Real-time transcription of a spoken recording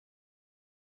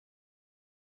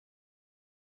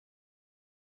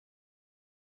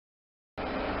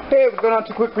Hey, what's going on?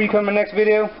 2cwik4u coming in my next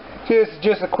video. This is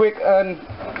just a quick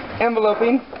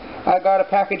enveloping. I got a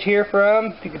package here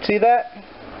from, if you can see that,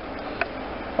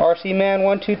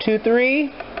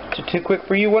 Rcman1223 to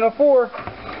 2cwik4u 104.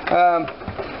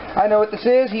 I know what this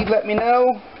is. He let me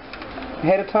know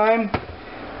ahead of time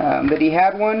that he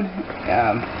had one,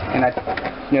 and I,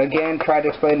 again, tried to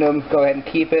explain to him, go ahead and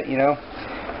keep it,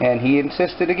 and he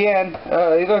insisted again.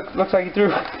 Looks like he threw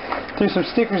some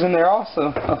stickers in there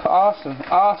also. Awesome,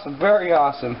 very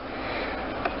awesome.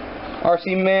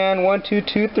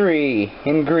 Rcman1223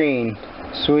 in green.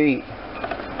 Sweet.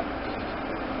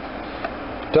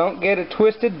 Don't get it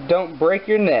twisted, don't break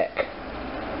your neck.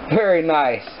 Very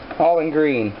nice. All in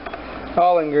green.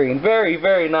 Very,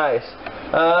 very nice.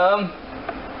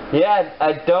 Yeah,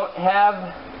 I don't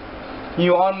have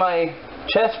you on my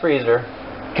chest freezer.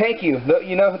 Thank you.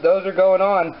 Those are going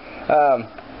on.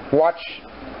 Watch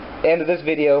end of this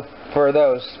video for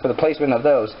the placement of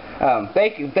those.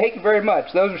 Thank you very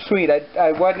much. Those are sweet.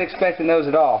 I wasn't expecting those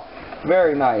at all.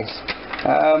 Very nice.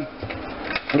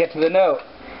 Get to the note.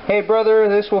 Hey brother,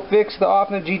 this will fix the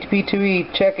off-net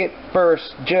GTP2E. Check it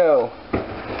first, Joe.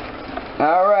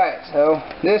 Alright, so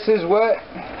this is what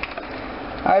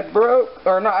I broke,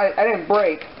 or no, I didn't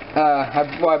break.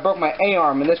 I broke my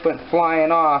A-arm and this went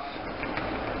flying off.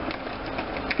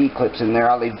 E-clip's in there.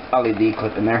 I'll leave the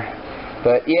E-clip in there.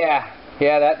 But yeah,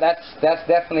 that's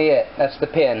definitely it. That's the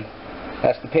pin.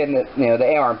 That's the pin that, the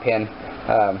A-arm pin.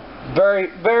 Very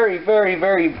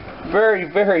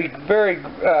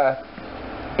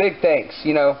big thanks.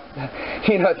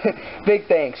 Big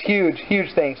thanks.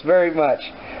 Huge thanks. Very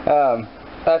much.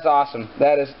 That's awesome.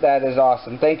 That is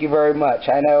awesome. Thank you very much.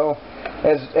 I know,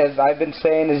 as I've been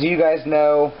saying, as you guys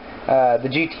know, the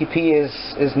GTP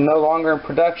is no longer in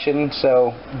production,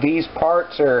 so these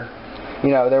parts are,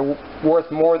 they're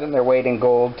worth more than their weight in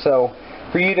gold. So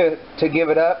for you to give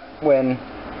it up when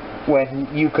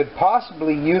you could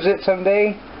possibly use it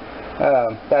someday,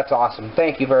 that's awesome.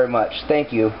 Thank you very much.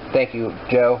 Thank you,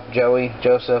 Joe, Joey,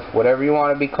 Joseph, whatever you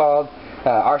want to be called,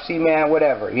 RC man,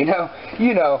 whatever.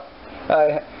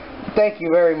 Thank you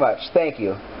very much. Thank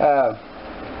you. The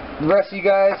rest of you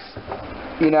guys,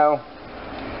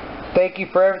 thank you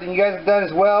for everything you guys have done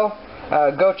as well.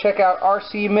 Go check out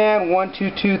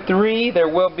Rcman1223. There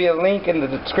will be a link in the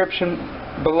description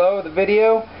below the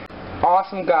video.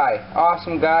 Awesome guy,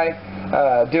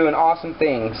 doing awesome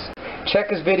things. Check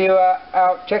his video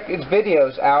out. Check his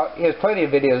videos out. He has plenty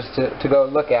of videos to go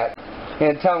look at.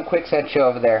 And tell him Quick sent you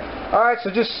over there. Alright, so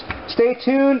just stay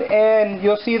tuned and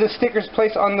you'll see the stickers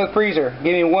placed on the freezer.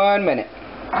 Give me 1 minute.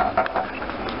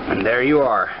 And there you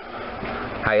are.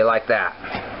 How you like that?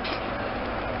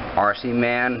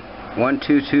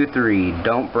 Rcman1223.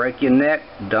 Don't break your neck,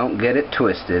 don't get it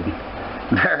twisted.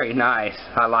 Very nice.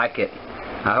 I like it.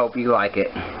 I hope you like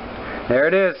it. There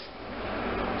it is.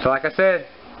 So like I said,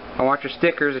 I want your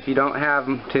stickers. If you don't have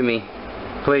them, to me,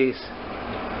 please.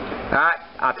 Alright,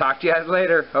 I'll talk to you guys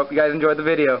later. Hope you guys enjoyed the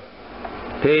video.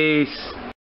 Peace.